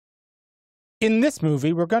In this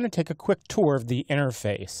movie, we're going to take a quick tour of the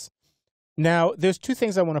interface. Now, there's two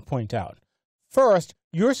things I want to point out. First,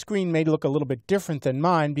 your screen may look a little bit different than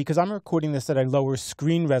mine because I'm recording this at a lower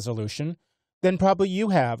screen resolution than probably you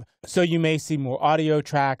have. So you may see more audio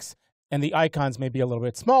tracks, and the icons may be a little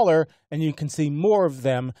bit smaller, and you can see more of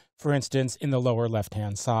them, for instance, in the lower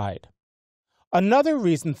left-hand side. Another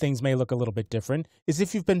reason things may look a little bit different is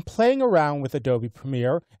if you've been playing around with Adobe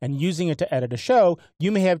Premiere and using it to edit a show, you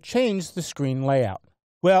may have changed the screen layout.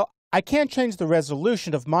 Well, I can't change the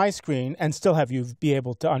resolution of my screen and still have you be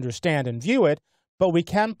able to understand and view it, but we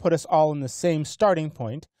can put us all in the same starting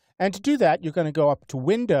point. And to do that, you're going to go up to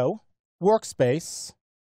Window, Workspace,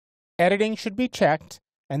 Editing should be checked,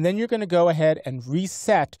 and then you're going to go ahead and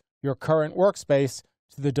reset your current workspace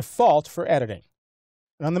to the default for editing.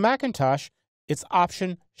 And on the Macintosh, it's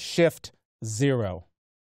Option Shift 0.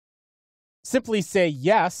 Simply say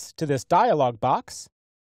yes to this dialog box,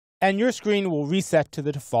 and your screen will reset to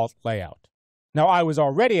the default layout. Now, I was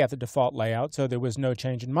already at the default layout, so there was no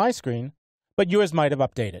change in my screen, but yours might have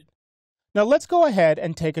updated. Now, let's go ahead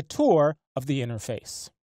and take a tour of the interface.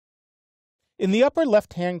 In the upper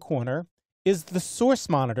left-hand corner is the source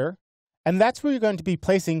monitor, and that's where you're going to be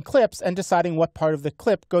placing clips and deciding what part of the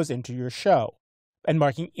clip goes into your show, and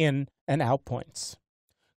marking in and out points.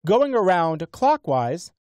 Going around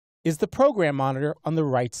clockwise is the program monitor on the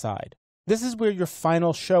right side. This is where your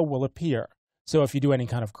final show will appear. So if you do any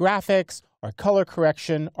kind of graphics or color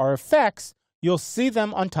correction or effects, you'll see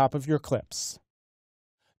them on top of your clips.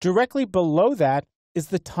 Directly below that is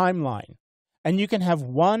the timeline, and you can have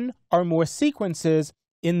one or more sequences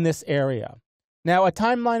in this area. Now, a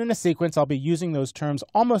timeline and a sequence, I'll be using those terms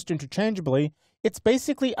almost interchangeably. It's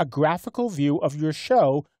basically a graphical view of your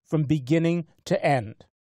show from beginning to end.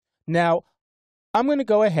 Now, I'm going to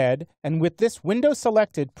go ahead and with this window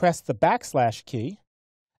selected, press the / key,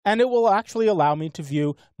 and it will actually allow me to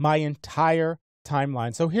view my entire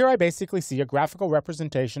timeline. So here I basically see a graphical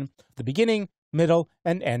representation of the beginning, middle,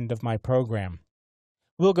 and end of my program.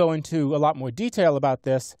 We'll go into a lot more detail about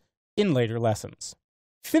this in later lessons.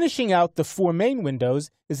 Finishing out the four main windows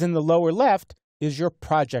is in the lower left is your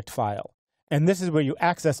project file. And this is where you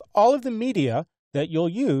access all of the media that you'll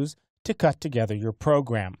use to cut together your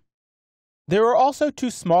program. There are also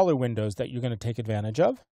two smaller windows that you're going to take advantage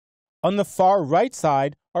of. On the far right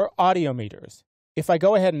side are audio meters. If I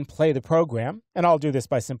go ahead and play the program, and I'll do this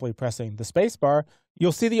by simply pressing the spacebar,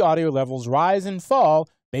 you'll see the audio levels rise and fall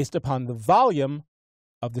based upon the volume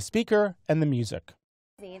of the speaker and the music.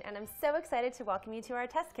 And I'm so excited to welcome you to our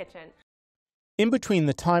test kitchen. In between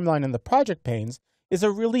the timeline and the project panes is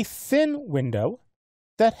a really thin window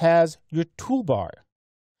that has your toolbar.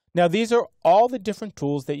 Now, these are all the different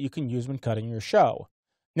tools that you can use when cutting your show.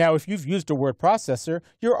 Now, if you've used a word processor,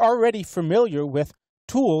 you're already familiar with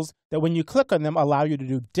tools that when you click on them allow you to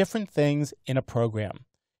do different things in a program.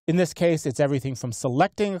 In this case, it's everything from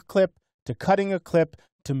selecting a clip to cutting a clip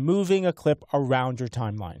to moving a clip around your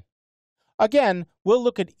timeline. Again, we'll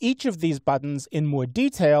look at each of these buttons in more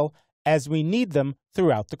detail as we need them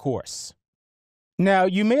throughout the course. Now,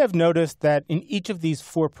 you may have noticed that in each of these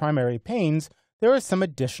four primary panes, there are some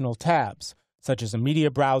additional tabs, such as a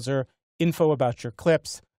media browser, info about your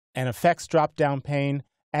clips, an effects drop-down pane,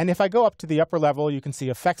 and if I go up to the upper level, you can see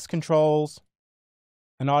effects controls,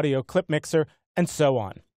 an audio clip mixer, and so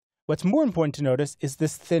on. What's more important to notice is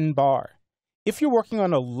this thin bar. If you're working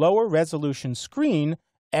on a lower resolution screen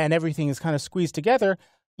and everything is kind of squeezed together,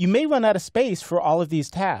 you may run out of space for all of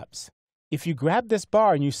these tabs. If you grab this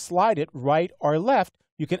bar and you slide it right or left,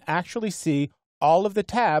 you can actually see all of the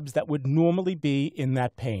tabs that would normally be in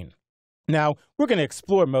that pane. Now, we're going to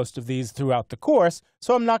explore most of these throughout the course,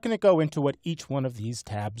 so I'm not going to go into what each one of these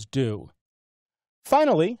tabs do.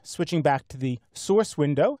 Finally, switching back to the source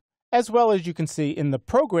window, as well as you can see in the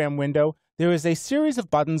program window, there is a series of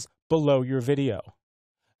buttons below your video.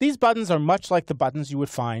 These buttons are much like the buttons you would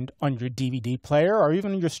find on your DVD player or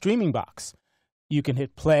even your streaming box. You can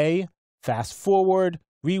hit play, fast forward,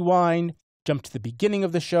 rewind, jump to the beginning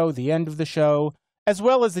of the show, the end of the show, as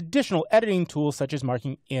well as additional editing tools such as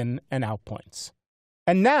marking in and out points.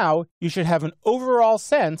 And now you should have an overall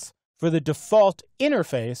sense for the default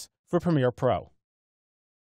interface for Premiere Pro.